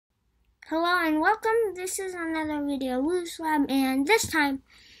Hello and welcome. This is another video, Loose Lab, and this time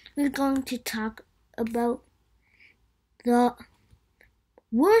we're going to talk about the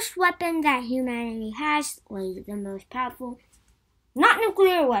worst weapon that humanity has, like the most powerful. Not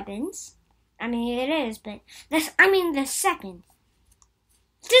nuclear weapons. I mean, it is, but the second.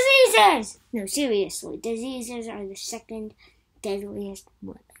 Diseases! No, seriously, diseases are the second deadliest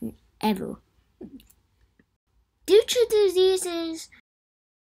weapon ever. Due to diseases,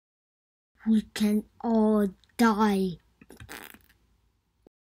 we can all die.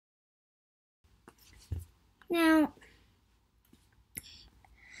 Now,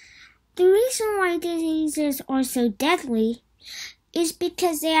 the reason why diseases are so deadly is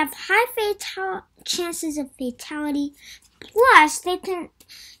because they have high chances of fatality, plus they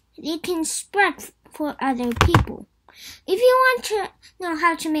can spread for other people. If you want to know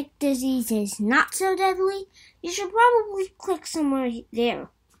how to make diseases not so deadly, you should probably click somewhere there.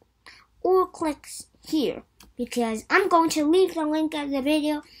 Or click here, because I'm going to leave the link of the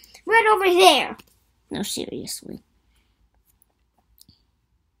video right over there. No, seriously.